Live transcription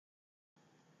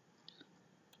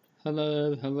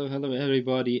Hello,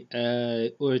 everybody.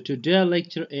 Today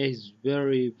lecture is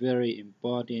very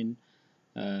important.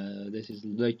 This is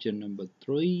lecture number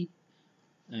 3,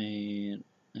 and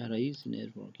that is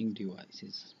networking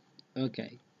devices.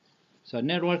 Okay, so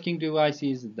networking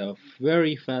devices, the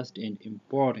very first and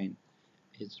important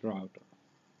is router,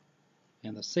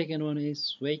 and the second one is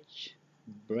switch,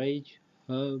 bridge,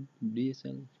 hub,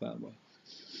 DSL, firewall.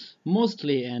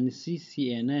 Mostly in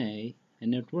ccna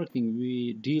and networking,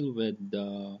 we deal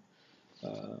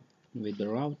uh, with the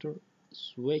router,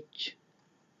 switch,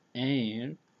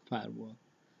 and firewall.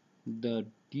 The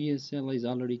DSL is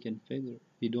already configured.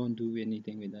 We don't do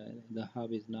anything with that. The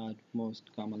hub is not most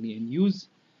commonly in use,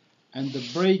 and the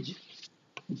bridge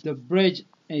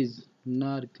is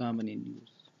not common in use.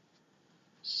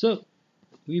 So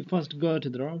we first go to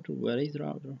the router. Where is the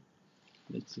router?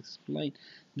 Let's explain.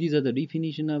 These are the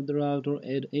definition of the router.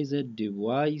 It is a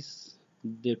device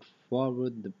that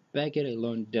forward the packet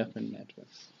along different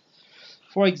networks.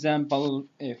 For example,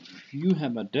 if you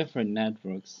have a different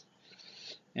networks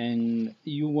and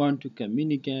you want to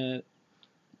communicate,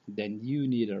 then you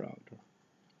need a router.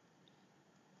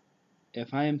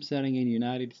 If I am sitting in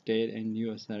United States and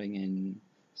you are sitting in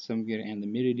somewhere in the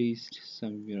Middle East,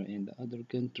 somewhere in the other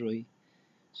country,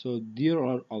 so there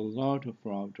are a lot of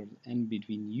routers in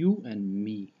between you and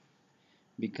me,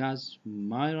 because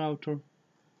my router,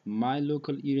 my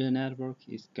local area network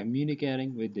is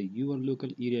communicating with your local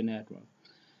area network.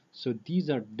 So these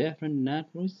are different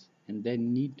networks and they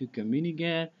need to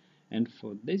communicate, and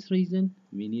for this reason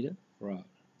we need a router.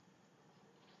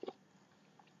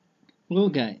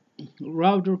 Okay,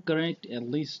 router connect at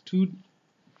least two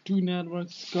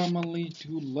networks, commonly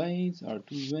two lanes or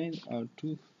two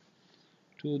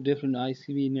different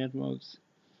ICV networks.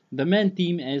 The main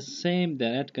theme is same,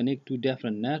 that connect to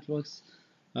different networks.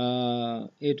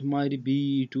 It might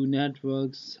be two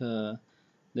networks,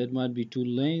 that might be two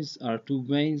lanes or two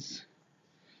lanes,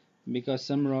 because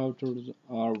some routers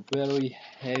are very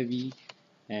heavy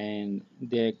and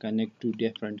they connect to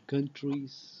different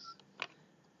countries,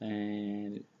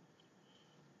 and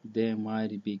they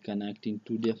might be connecting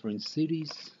to different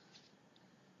cities.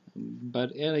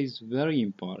 But it is very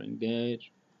important that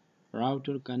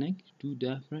router connect to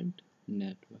different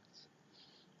networks.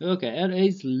 Okay, it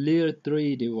is layer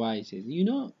 3 devices.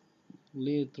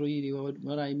 Layer 3 device,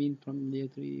 what I mean from layer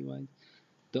 3 device?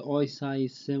 The OSI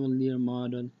is 7 layer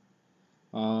model.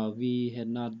 We had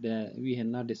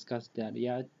not discussed that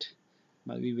yet,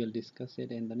 but we will discuss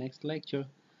it in the next lecture.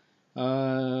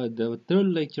 The third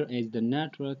lecture is the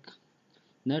network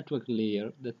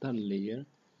layer, the third layer.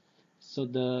 So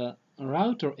the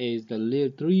router is the layer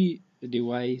 3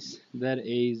 device, that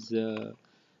is uh,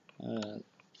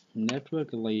 network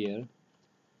layer,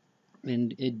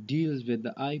 and it deals with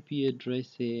the IP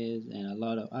addresses and a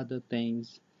lot of other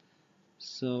things.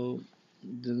 So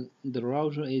the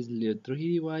router is layer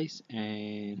 3 device,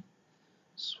 and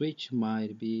switch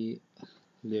might be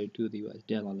layer 2 device,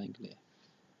 data link layer.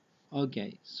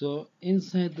 Okay, so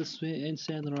inside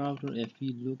the router, if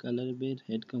we look a little bit,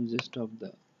 it consists of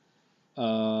the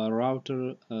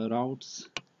router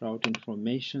route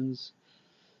informations,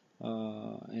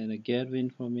 and a gateway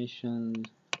information.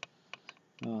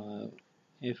 Uh,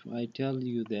 if I tell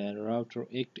you that router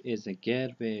act as a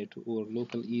gateway to our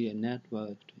local area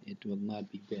network, it will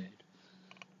not be bad.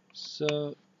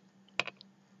 So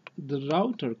the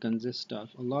router consists of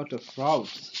a lot of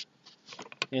routes.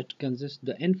 It consists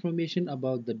the information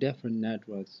about the different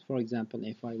networks. For example,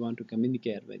 if I want to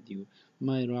communicate with you,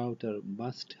 my router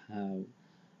must have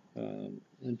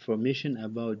information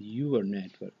about your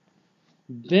network.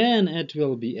 Then it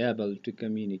will be able to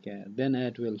communicate. Then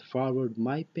it will forward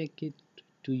my packet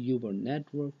to your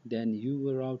network. Then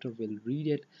your router will read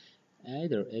it.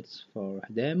 Either it's for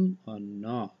them or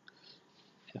not.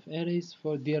 If it is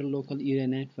for their local area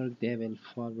network, they will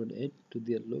forward it to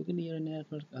their local area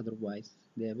network. Otherwise,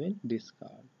 they will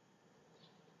discard.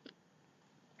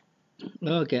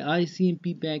 Okay,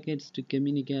 ICMP packets to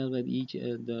communicate with each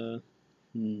other.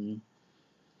 Hmm.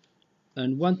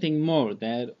 And one thing more,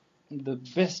 that the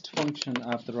best function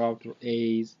of the router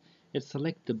is it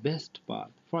select the best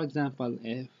path. For example,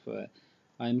 if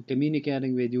I'm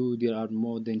communicating with you, there are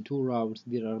more than two routes,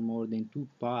 there are more than two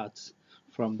paths.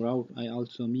 From route, I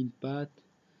also mean path.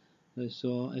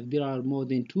 So if there are more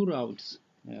than two routes,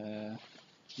 uh,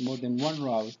 more than one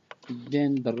route,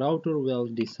 then the router will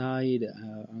decide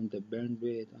on the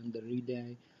bandwidth, on the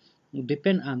relay,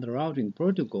 depend on the routing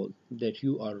protocol that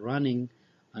you are running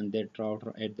on that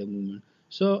router at the moment.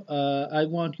 So I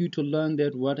want you to learn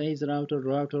that what is router.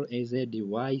 Router is a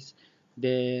device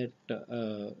that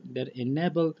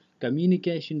enable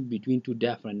communication between two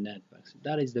different networks.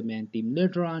 That is the main theme.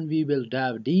 Later on, we will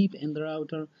dive deep in the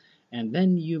router, and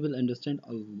then you will understand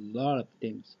a lot of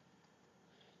things.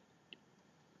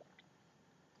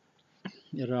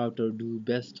 The router do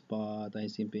best path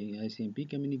ICMP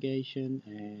communication,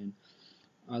 and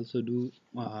also do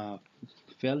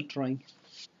filtering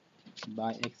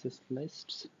by access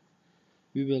lists.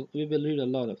 We will read a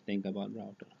lot of things about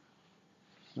router.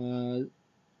 Uh,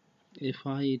 if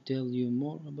I tell you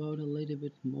more about a little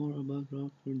bit more about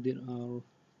router,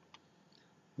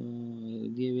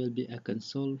 there will be a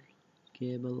console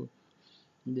cable.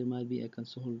 There might be a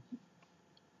console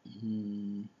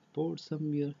port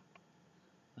somewhere.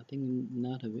 I think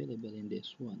not available in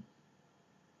this one.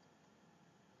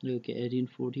 Okay,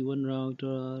 1841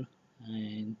 router,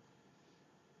 and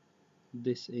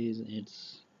this is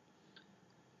its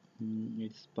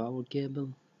power cable.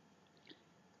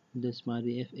 This might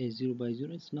be FA 0 by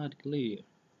 0. It's not clear.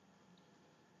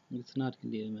 It's not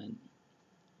clear, man.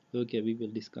 Okay, we will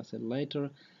discuss it later.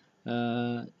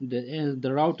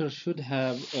 The router should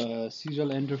have serial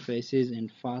interfaces and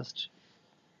fast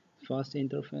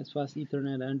interface, fast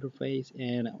Ethernet interface,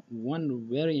 and one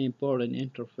very important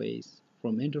interface.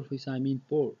 From interface I mean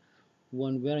port.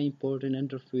 One very important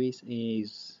interface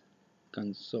is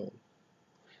console.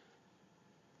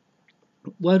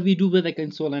 What we do with the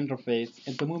console interface,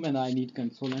 at the moment I need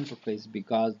console interface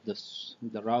because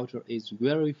the router is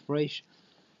very fresh.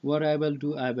 What I will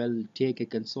do, I will take a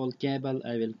console cable,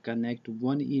 I will connect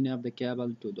one end of the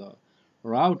cable to the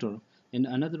router, and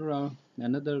uh,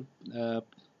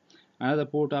 another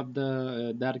port of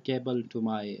the that cable to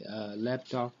my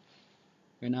laptop,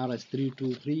 an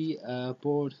RS323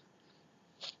 port.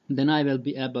 Then I will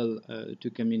be able to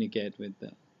communicate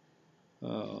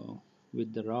uh,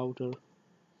 with the router.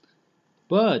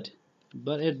 But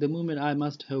at the moment I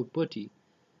must have PuTTY,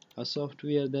 a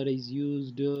software that is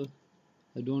used.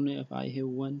 I don't know if I have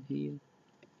one here.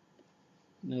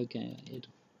 Okay,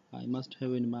 I must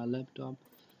have in my laptop.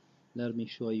 Let me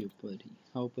show you PuTTY.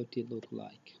 How PuTTY look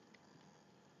like.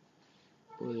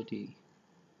 PuTTY.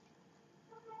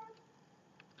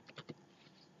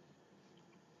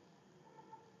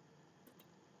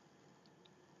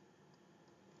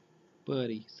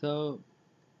 PuTTY. So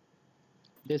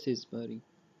this is PuTTY.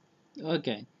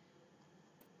 Okay.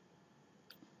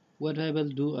 What I will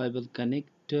do, I will connect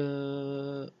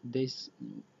this.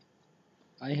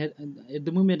 I had at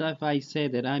the moment if I say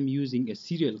that I'm using a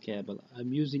serial cable,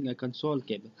 I'm using a console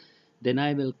cable, then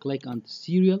I will click on the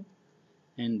serial,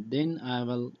 and then I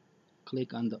will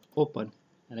click on the open,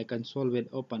 and a console will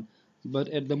open. But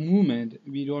at the moment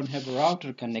we don't have a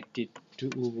router connected to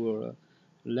our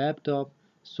laptop,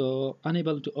 so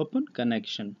unable to open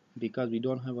connection because we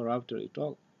don't have a router at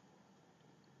all.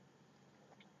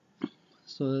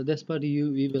 So that's part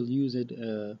we will use it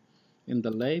in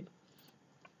the lab.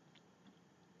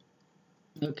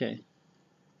 Okay,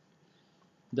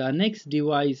 the next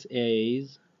device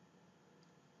is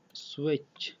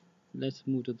switch. Let's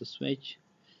move to the switch.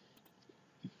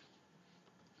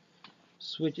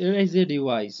 Switch is a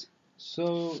device.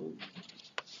 So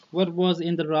what was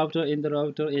in the router? In the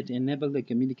router, it enabled the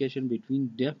communication between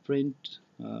different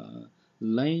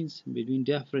lanes, between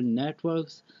different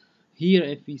networks. Here,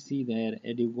 if we see that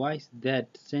a device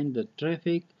that sends the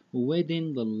traffic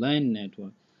within the LAN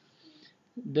network,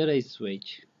 there is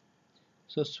switch.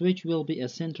 So switch will be a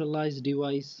centralized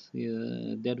device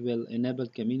that will enable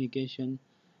communication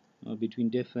between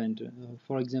different.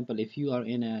 For example, if you are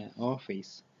in an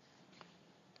office,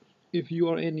 if you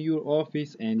are in your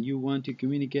office and you want to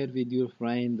communicate with your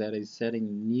friend that is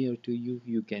sitting near to you,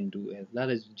 you can do it. That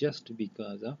is just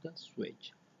because of the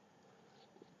switch.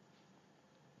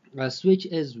 A switch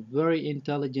is very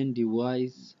intelligent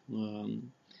device.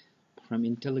 From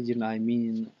intelligent I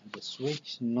mean the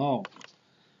switch know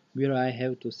where I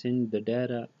have to send the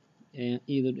data, and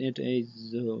either it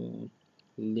is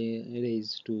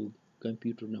to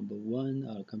computer number one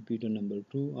or computer number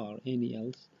two or any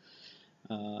else.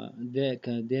 They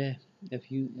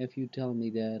if you tell me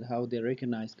that how they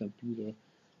recognize computer,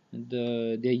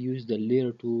 they use the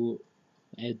layer 2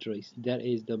 address, that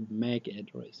is the MAC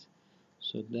address.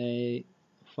 So they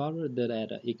forward the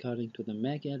data according to the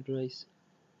MAC address.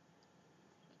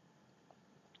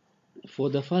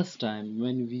 For the first time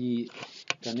when we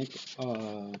connect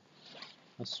a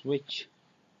switch,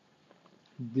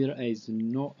 there is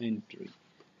no entry.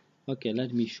 Okay,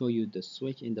 let me show you the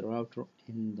switch in the router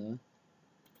mm,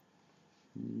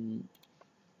 in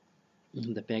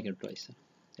the packet tracer.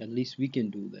 At least we can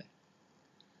do that.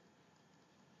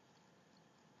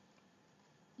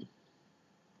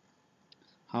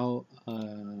 how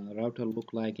router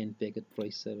look like in packet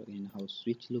tracer and how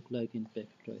switch look like in packet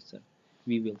tracer.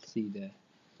 We will see that.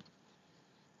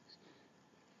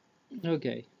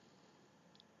 Okay,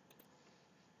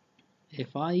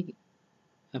 if I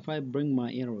bring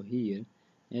my arrow here,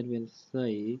 it will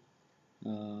say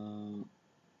uh,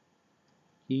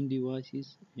 in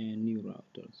devices and new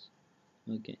routers.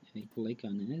 Okay, I click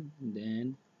on it,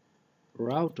 then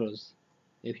routers.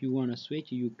 If you want to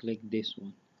switch, you click this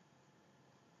one,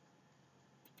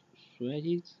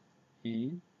 switches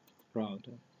and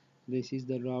router. This is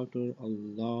the router. A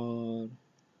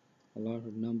lot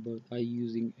of numbers. I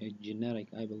using a generic.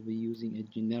 I will be using a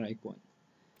generic one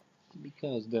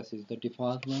because this is the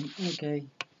default one. Okay,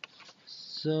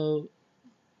 so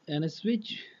and a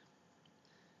switch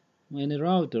and a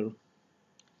router,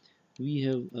 we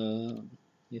have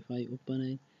if I open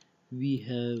it, we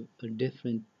have a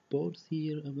different ports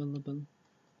here available.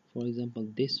 For example,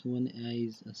 this one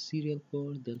is a serial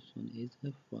port, this one is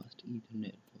a fast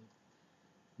Ethernet port.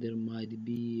 There might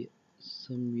be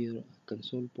somewhere a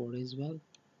console port as well.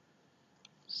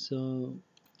 So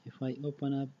if I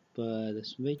open up the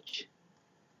switch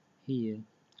here,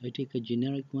 I take a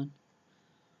generic one.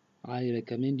 I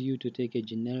recommend you to take a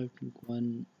generic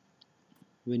one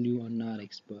when you are not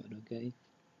expert, okay?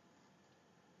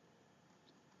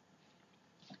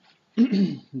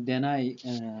 then I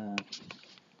uh,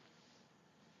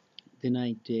 then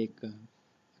I take a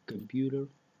computer,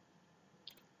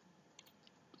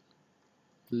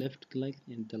 left click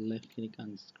and the left click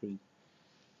on the screen.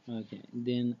 Okay,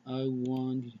 then I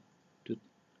want to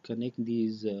connect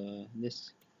this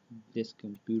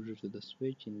computer to the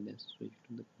switch and this switch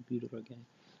to the computer again.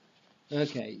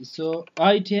 Okay, so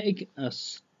I take a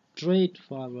straight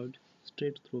through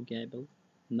cable,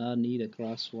 not need a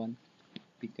cross one,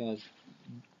 because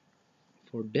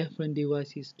for different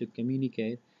devices to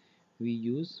communicate we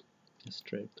use a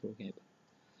straight through cable.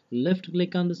 Left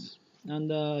click on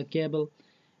the cable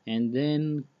and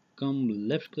then come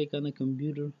left click on the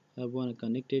computer. I want to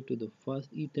connect it to the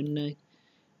fast Ethernet,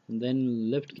 and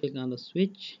then left click on the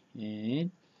switch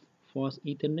and fast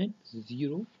Ethernet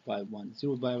 0 by 1.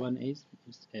 0 by 1 is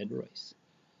its address.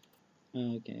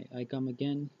 Okay, I come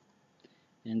again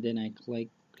and then I click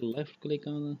left click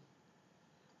on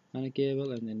a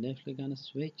cable and then left click on a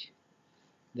switch.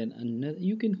 Then another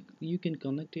you can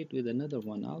connect it with another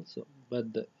one also,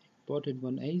 but the important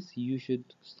one is you should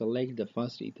select the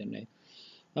fast Ethernet.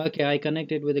 Okay, I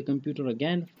connected with the computer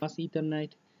again, fast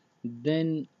Ethernet.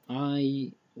 Then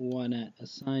I wanna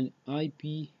assign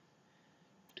IP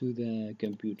to the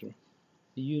computer.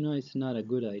 You know it's not a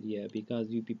good idea because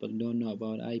you people don't know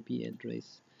about IP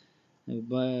address,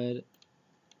 but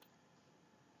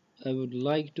I would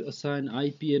like to assign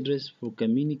IP address for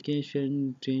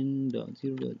communication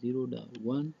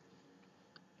 10.0.0.1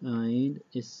 and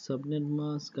a subnet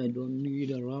mask. I don't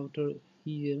need a router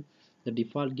here. The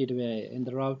default gateway and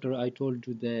the router, I told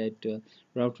you that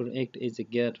router act as a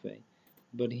gateway,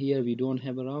 but here we don't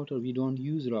have a router, we don't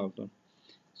use router,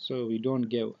 so we don't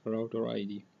give a router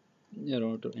ID, a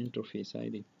router interface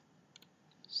ID.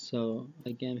 So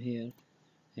I came here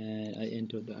and I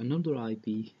entered another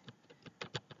IP,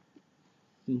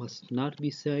 must not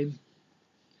be same,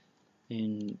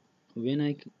 and when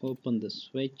I open the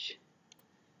switch,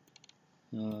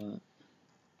 uh,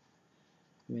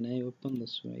 when I open the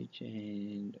switch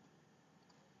and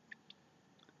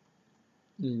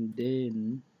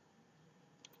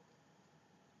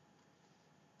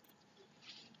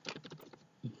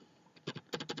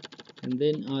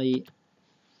then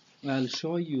I'll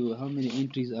show you how many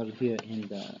entries are here in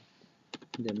the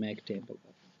MAC table.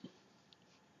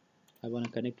 I want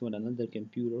to connect with another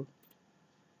computer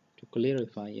to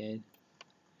clarify it,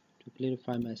 to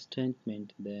clarify my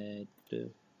statement that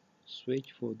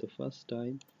switch for the first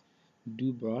time,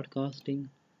 do broadcasting,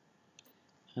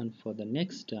 and for the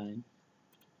next time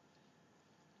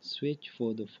switch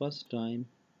for the first time,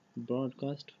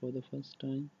 broadcast for the first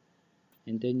time,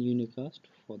 and then unicast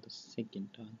for the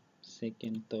second time,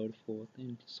 second, third, fourth,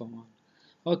 and so on.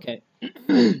 Okay.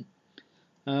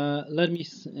 Let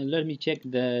me check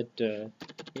that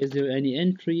is there any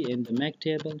entry in the MAC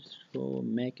table for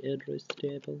MAC address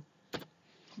table.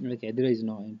 Okay, there is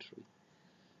no entry.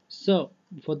 So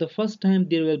for the first time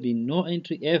there will be no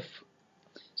entry if.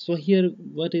 So here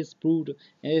what is proved,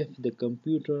 if the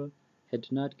computer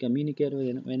had not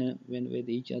communicated with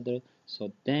each other,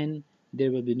 so then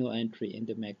there will be no entry in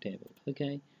the MAC table.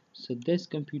 Okay, so this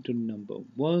computer number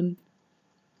 1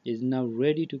 is now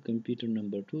ready to computer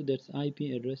number 2, that's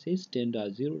IP address is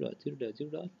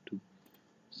 10.0.0.0.2.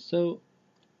 So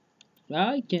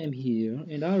I came here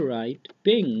and I write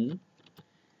ping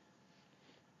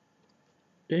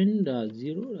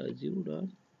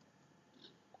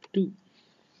 10.0.0.2.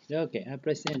 Okay, I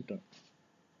press enter,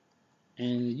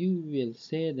 and you will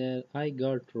say that I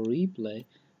got replay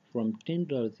from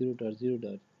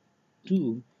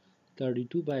 10.0.0.2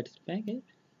 32 bytes packet,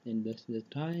 and that's the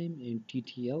time in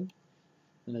TTL,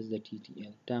 and that's the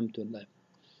TTL, time to life.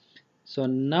 So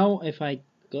now if I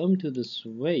come to the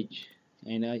switch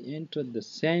and I enter the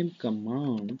same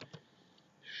command,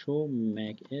 show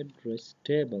MAC address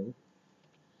table,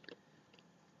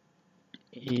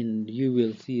 and you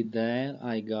will see that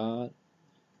I got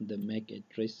the MAC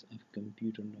address of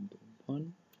computer number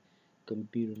 1,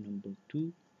 computer number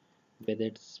 2, with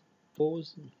its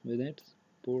port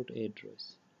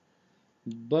address.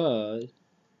 But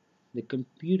the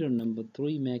computer number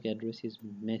 3 MAC address is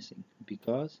missing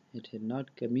because it had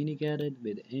not communicated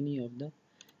with any of the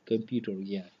computer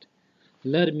yet.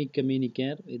 Let me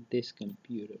communicate with this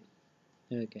computer.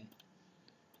 Okay.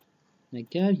 I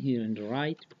come here and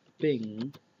write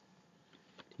ping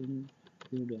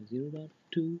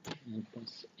 0.0.2 and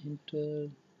press enter.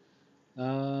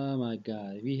 Oh my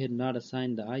god, we had not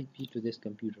assigned the IP to this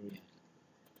computer yet.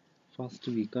 First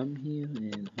we come here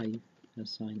and I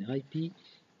assign IP,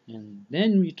 and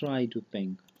then we try to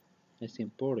ping. It's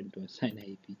important to assign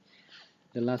IP.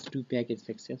 The last two packets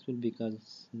successful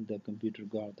because the computer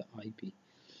got the IP.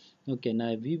 Okay,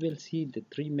 now we will see the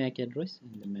 3 MAC address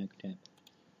in the MAC tab.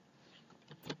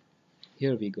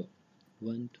 Here we go.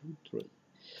 1, 2, 3.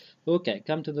 Okay,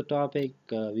 come to the topic.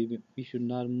 We should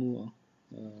not move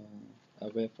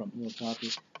away from our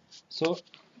topic. So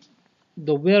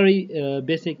the very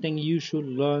basic thing you should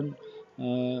learn,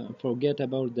 forget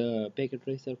about the packet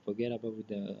tracer, forget about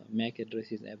the MAC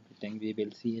addresses, everything. We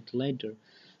will see it later.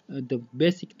 The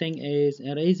basic thing is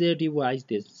erase a device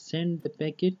that send the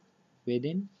packet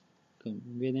within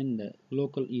the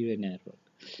local area network.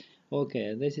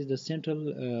 Okay, this is the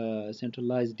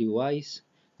centralized device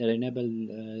that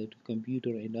enable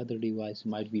computer and other device,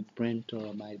 might be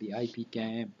printer, might be IP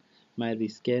cam, might be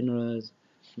scanners,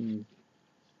 mm,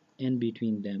 in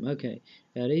between them. Okay,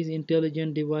 there is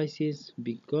intelligent devices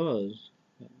because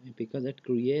it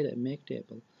create a MAC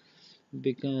table,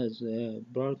 because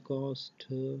broadcast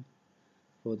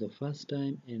for the first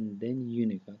time and then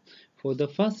Unicast. For the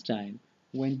first time,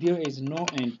 when there is no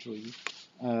entry,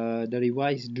 the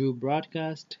device do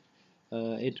broadcast.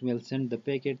 It will send the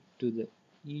packet to the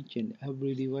each and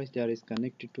every device that is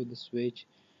connected to the switch,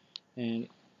 and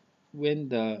when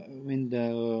the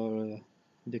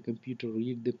computer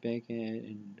read the packet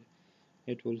and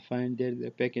it will find that the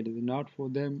packet is not for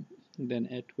them, then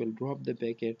it will drop the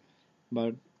packet.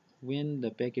 But when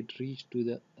the packet reach to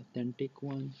the authentic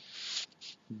one,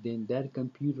 then that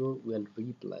computer will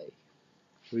replay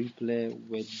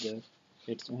with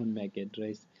its own MAC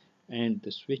address, and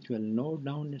the switch will note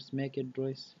down its MAC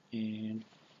address and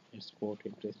its port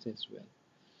address as well.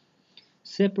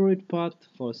 Separate path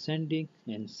for sending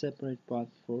and separate path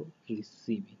for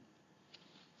receiving.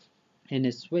 In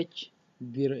a switch,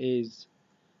 there is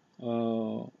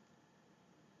uh,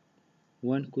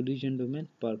 one collision domain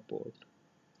per port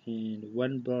and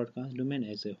one broadcast domain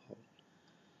as a whole.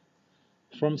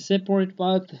 From separate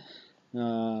path,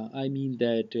 I mean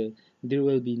that there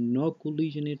will be no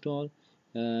collision at all.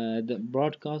 The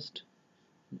broadcast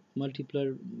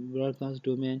multiple broadcast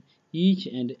domain, each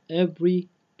and every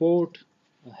port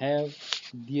have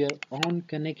their own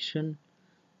connection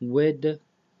with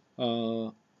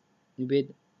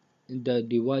with the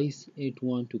device it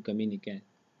want to communicate.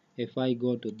 If I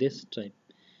go to this type,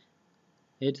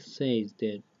 it says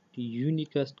that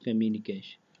unicast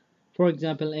communication. For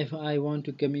example, if I want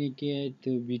to communicate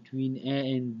between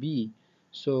A and B,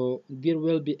 so there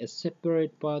will be a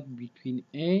separate path between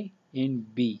A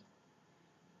and B.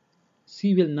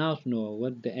 C will not know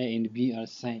what the A and B are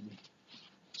saying.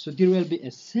 So there will be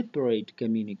a separate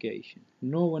communication.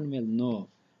 No one will know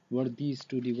what these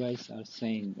two devices are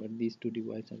saying, what these two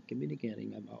devices are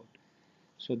communicating about.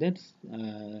 So that's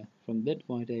from that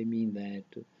point I mean that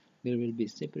there will be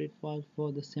separate path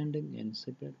for the sending and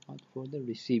separate path for the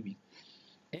receiving.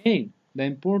 And the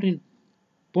important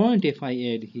point, if I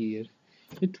add here,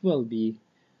 it will be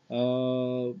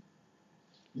uh,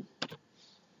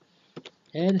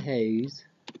 add haze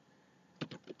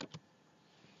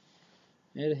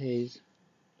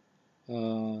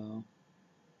uh,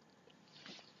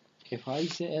 if I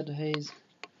say add haze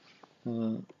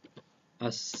uh,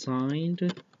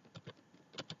 assigned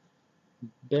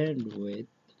bandwidth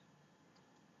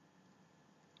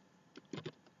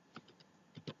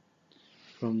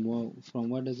from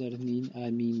what does that mean?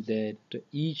 I mean that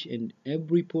each and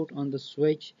every port on the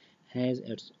switch has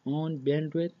its own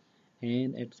bandwidth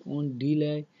and its own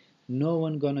delay. No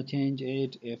one gonna change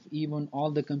it. If even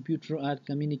all the computer are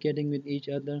communicating with each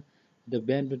other, the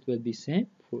bandwidth will be same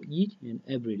for each and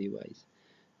every device.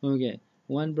 Okay,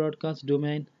 one broadcast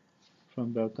domain.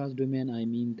 From broadcast domain, I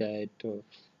mean that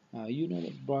you know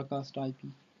the broadcast IP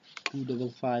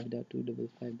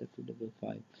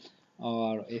 255.255.255,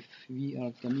 or if we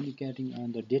are communicating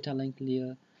on the data link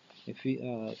layer, if we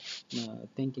are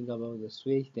thinking about the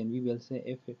switch, then we will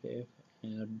say FFF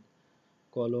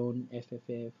colon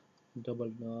FFF double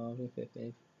dot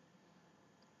FFF,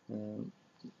 uh,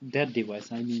 that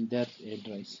device, I mean that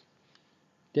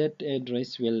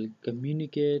address will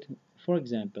communicate. For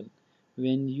example,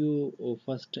 when you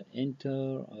first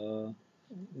enter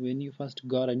when you first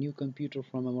got a new computer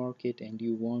from a market and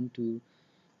you want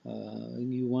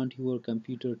your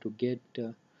computer to get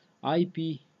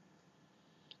IP,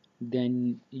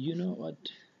 then you know what,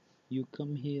 you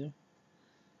come here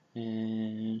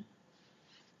and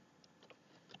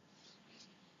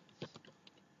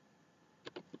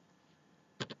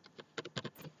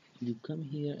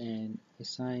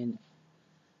assign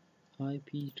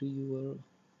IP to your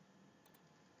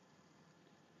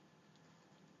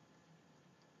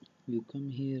you come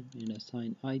here and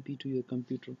assign IP to your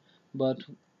computer. But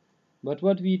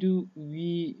what we do,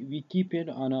 we keep it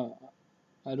on a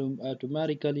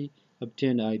automatically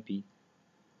obtained IP.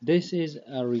 This is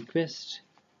a request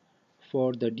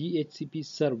for the DHCP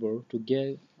server to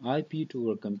give IP to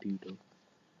our computer.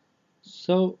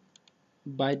 So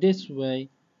by this way,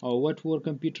 what our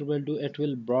computer will do, it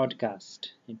will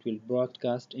broadcast. It will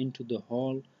broadcast into the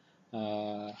whole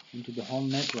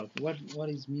network. What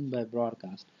is mean by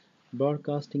broadcast?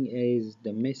 Broadcasting is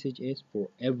the message is for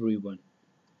everyone,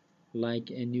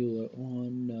 like in your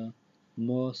own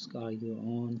mosque or your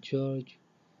own church.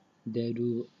 They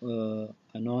do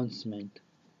announcement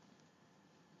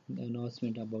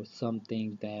about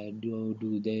something, that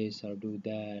do this or do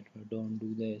that, or don't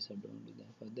do this or don't do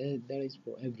that, but that is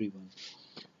for everyone.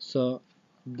 So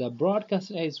the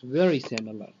broadcast is very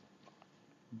similar.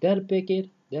 That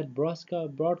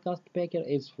broadcast packet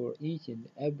is for each and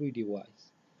every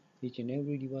device. Each and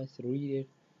every device read it.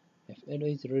 If it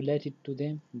is related to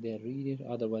them, they read it,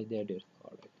 otherwise they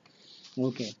discard it.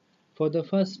 Okay, for the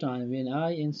first time when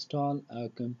I install a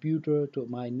computer to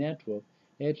my network,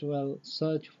 it will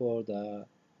search for the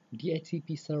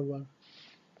DHCP server.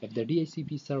 If the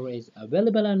DHCP server is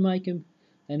available on my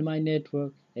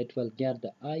network, it will get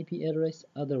the IP address.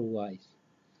 Otherwise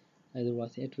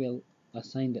it will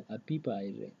assign the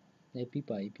APIPA IP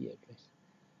address.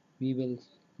 We will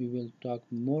we will talk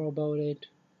more about it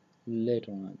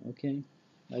later on. Okay,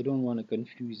 I don't want to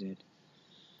confuse it.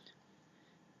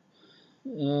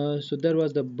 So there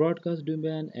was the broadcast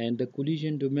domain, and the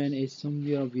collision domain is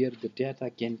somewhere where the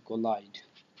data can collide,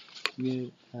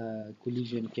 where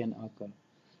collision can occur.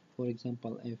 For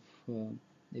example,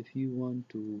 if you want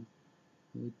to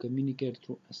communicate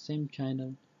through a same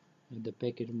channel, the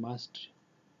packet must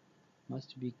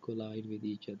be collide with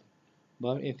each other.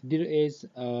 But if there is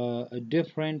a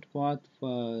different path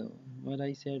for what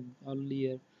I said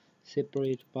earlier,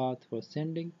 separate path for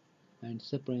sending and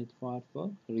separate path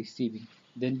for receiving,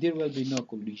 then there will be no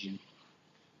collision.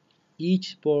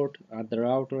 Each port at the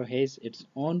router has its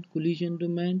own collision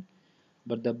domain,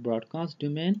 but the broadcast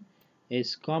domain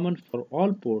is common for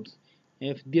all ports.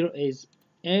 If there is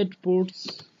 8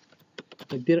 ports,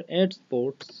 if there are 8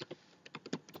 ports,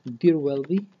 there will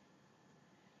be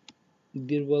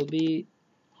there will be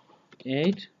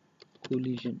 8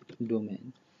 collision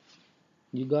domain.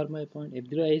 You got my point? If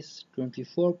there is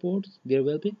 24 ports, there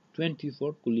will be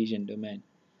 24 collision domain.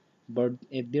 But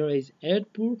if there is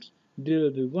 8 ports, there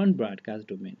will be one broadcast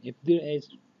domain. If there is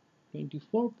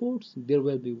 24 ports, there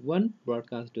will be one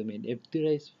broadcast domain. If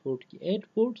there is 48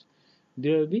 ports,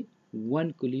 there will be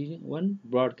one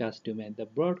broadcast domain. The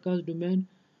broadcast domain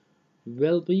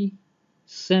will be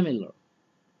similar.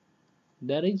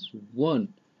 That is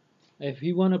one. If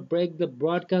we want to break the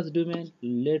broadcast domain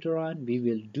later on, we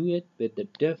will do it with the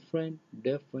different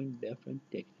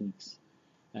techniques,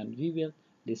 and we will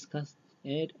discuss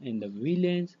it in the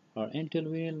VLANs or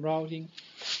inter-VLAN routing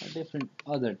or different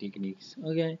other techniques.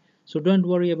 Okay, so don't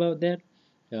worry about that.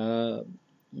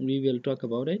 We will talk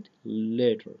about it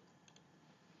later.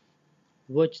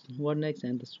 What next?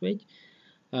 And the switch.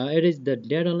 It is the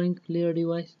data link layer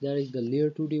device. That is the layer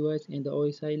 2 device in the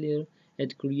OSI layer.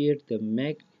 It creates the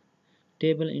MAC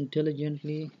table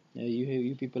intelligently.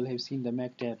 You people have seen the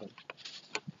MAC table.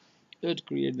 It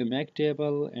creates the MAC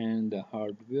table, and the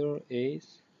hardware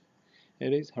is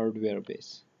it is hardware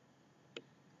based.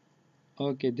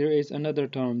 Okay, there is another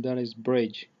term, that is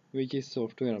bridge, which is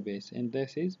software based, and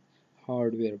this is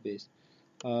hardware based.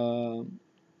 Um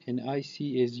an IC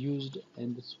is used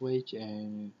in the switch,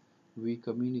 and we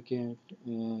communicate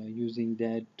using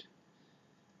that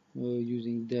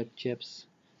chips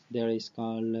that is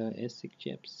called ASIC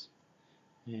chips,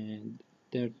 and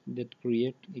that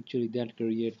create the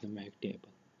MAC table.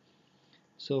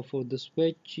 So for the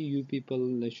switch, you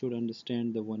people should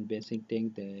understand the one basic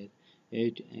thing, that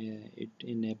it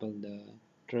enable the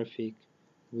traffic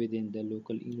within the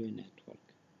local area network.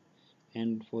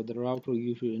 And for the router,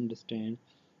 you should understand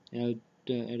it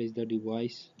is the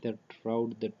device that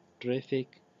route the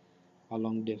traffic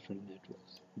along different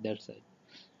networks. That's it.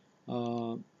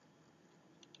 Uh,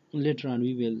 Later on,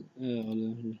 we will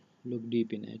look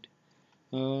deep in it.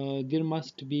 There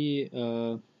must be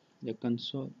a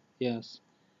console. Yes.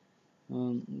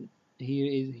 Here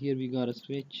we got a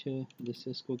switch. The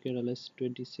Cisco Catalyst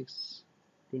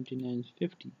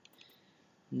 2950.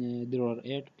 There are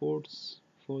 8 ports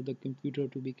for the computer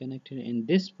to be connected, and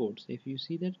this ports, if you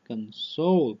see that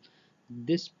console,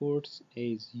 this ports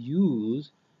is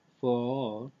used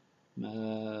for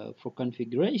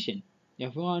configuration.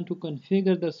 If you want to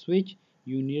configure the switch,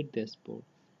 you need this port.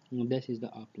 This is the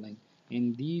uplink,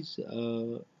 and these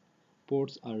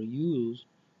ports are used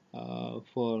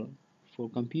for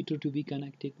computer to be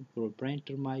connected, for a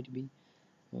printer might be,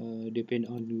 depend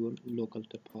on your local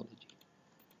topology.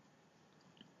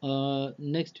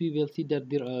 Next we will see that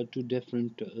there are two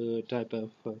different type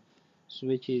of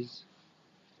switches.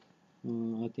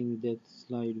 I think that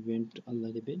slide went a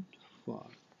little bit far.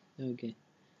 Okay,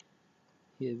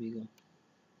 here we go.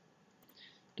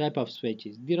 Type of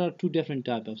switches. There are two different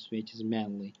type of switches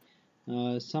mainly.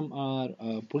 Some are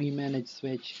pre-managed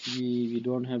switch. We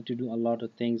don't have to do a lot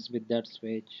of things with that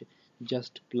switch.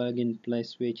 Just plug in play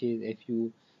switches. If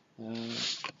you uh,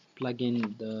 plug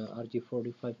in the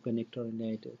RJ45 connector in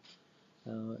it,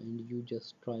 and you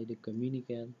just try to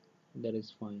communicate, that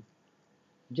is fine.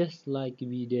 Just like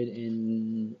we did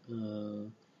in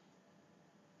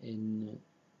in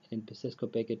Cisco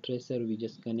packet tracer, we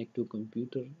just connect to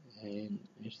computer and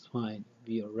it's fine.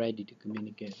 We are ready to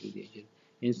communicate with each other.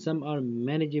 And some are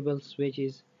manageable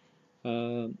switches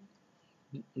uh,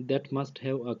 that must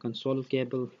have a console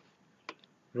cable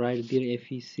right there.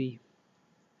 FEC,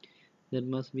 that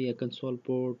must be a console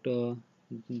port that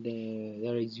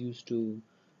is used to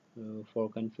for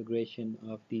configuration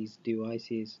of these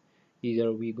devices.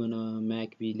 Either we gonna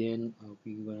make VLAN, or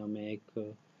we gonna make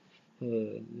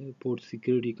port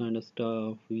security kind of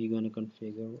stuff. We gonna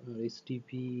configure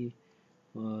STP,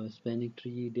 spanning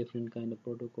tree, different kind of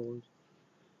protocols.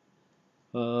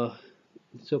 Uh,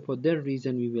 so for that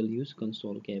reason, we will use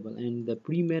console cable, and the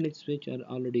pre-managed switch are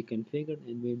already configured,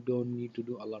 and we don't need to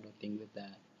do a lot of things with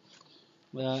that.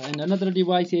 And another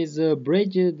device is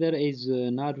bridge. That is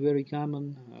not very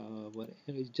common, but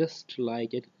it is just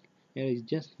like it. It is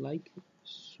just like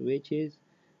switches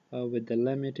with the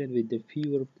limited, with the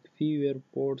fewer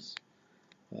ports.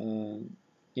 Uh,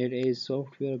 it is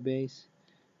software based.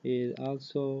 It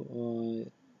also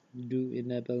do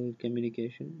enable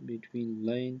communication between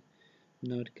line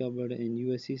not covered in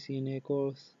US ccna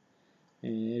course,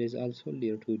 and it is also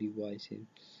layer 2 devices.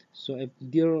 So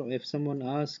if someone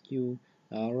asks you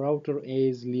router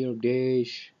is layer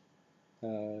dash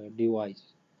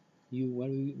device,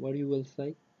 what you will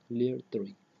say? Layer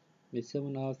 3. If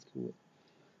someone asks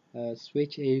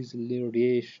switch is layer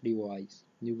dash device,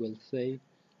 you will say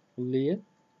layer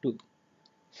 2.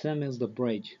 Same as the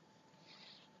bridge.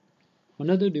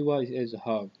 Another device is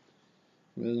hub.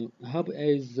 Hub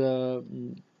is a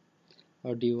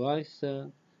device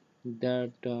that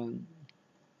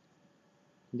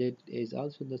that is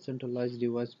also the centralized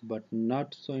device, but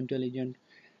not so intelligent,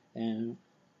 and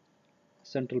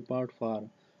central part for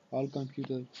all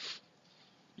computers.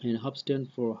 And hub stands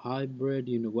for hybrid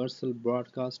universal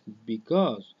broadcast,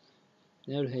 because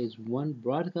there is one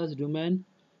broadcast domain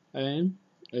and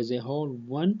as a whole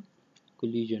one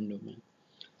collision domain.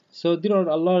 So there are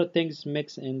a lot of things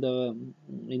mixed in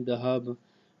the hub.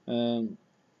 Um,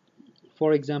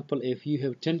 for example, if you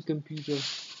have 10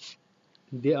 computers,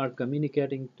 they are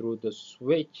communicating through the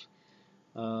switch,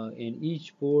 and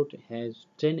each port has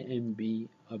 10 MB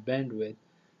bandwidth.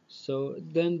 So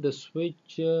then the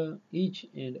switch, each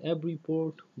and every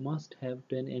port must have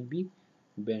 10 MB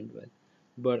bandwidth.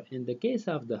 But in the case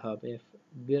of the hub, if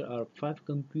there are 5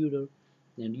 computers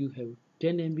and you have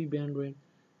 10 MB bandwidth,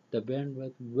 the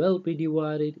bandwidth will be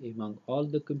divided among all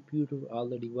the computers, all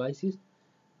the devices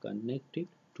connected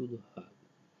to the hub.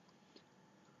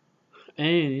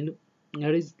 And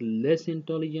it is less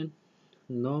intelligent,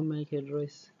 no MAC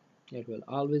address. It will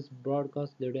always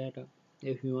broadcast the data.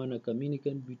 If you want to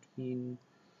communicate between,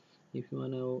 if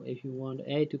you want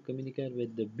A to communicate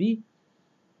with the B,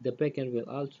 The packet will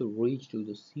also reach to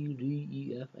the C, D,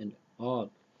 E, F, and all,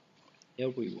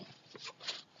 everyone.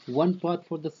 One path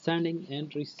for the sending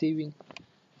and receiving.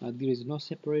 There is no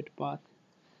separate path.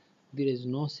 There is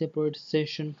no separate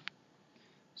session.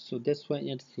 So that's why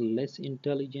it's less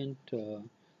intelligent,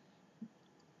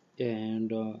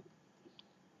 and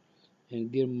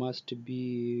and there must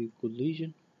be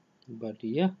collision. But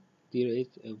yeah, there is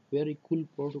a very cool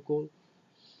protocol.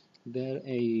 There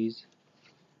is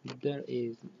there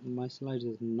is my slide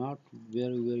is not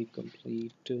very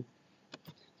complete.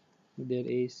 There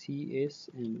is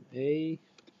CSMA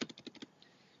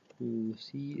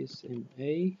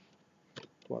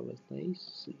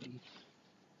policies,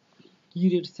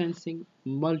 period sensing,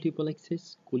 multiple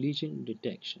access, collision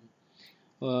detection.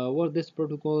 What this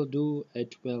protocol do,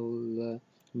 it will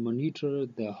monitor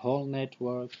the whole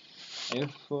network.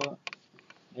 If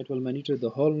It will monitor the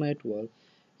whole network.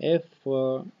 If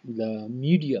the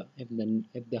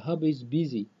hub is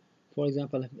busy, for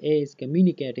example, if A is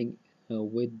communicating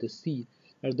with the C,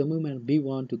 at the moment B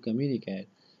want to communicate,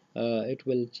 it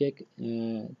will check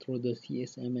through the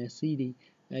CSMSCD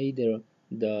either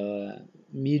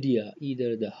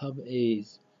either the hub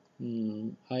is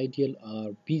ideal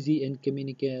or busy in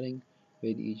communicating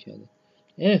with each other.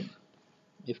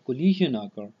 If collision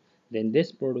occur, then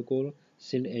this protocol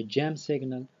send a jam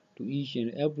signal to each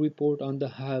and every port on the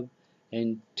hub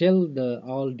and tell the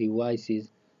all devices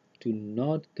to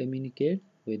not communicate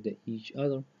with each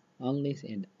other unless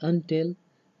and until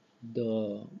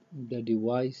the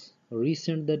device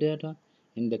resend the data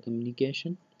and the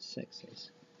communication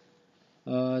success.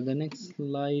 The next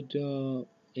slide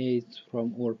is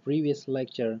from our previous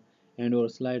lecture, and our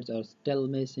slides are still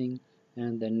missing.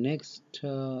 And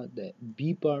the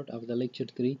B part of the lecture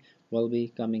 3 will be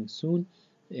coming soon,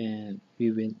 and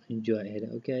we will enjoy it.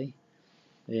 Okay,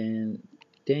 and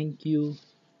thank you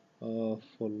for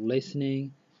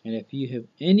listening. And if you have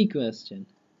any question,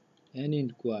 any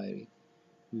inquiry,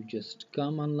 you just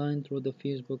come online through the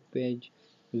Facebook page.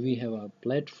 We have a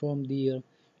platform there.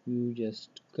 You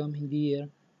just come here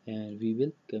and we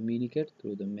will communicate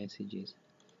through the messages.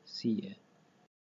 See ya.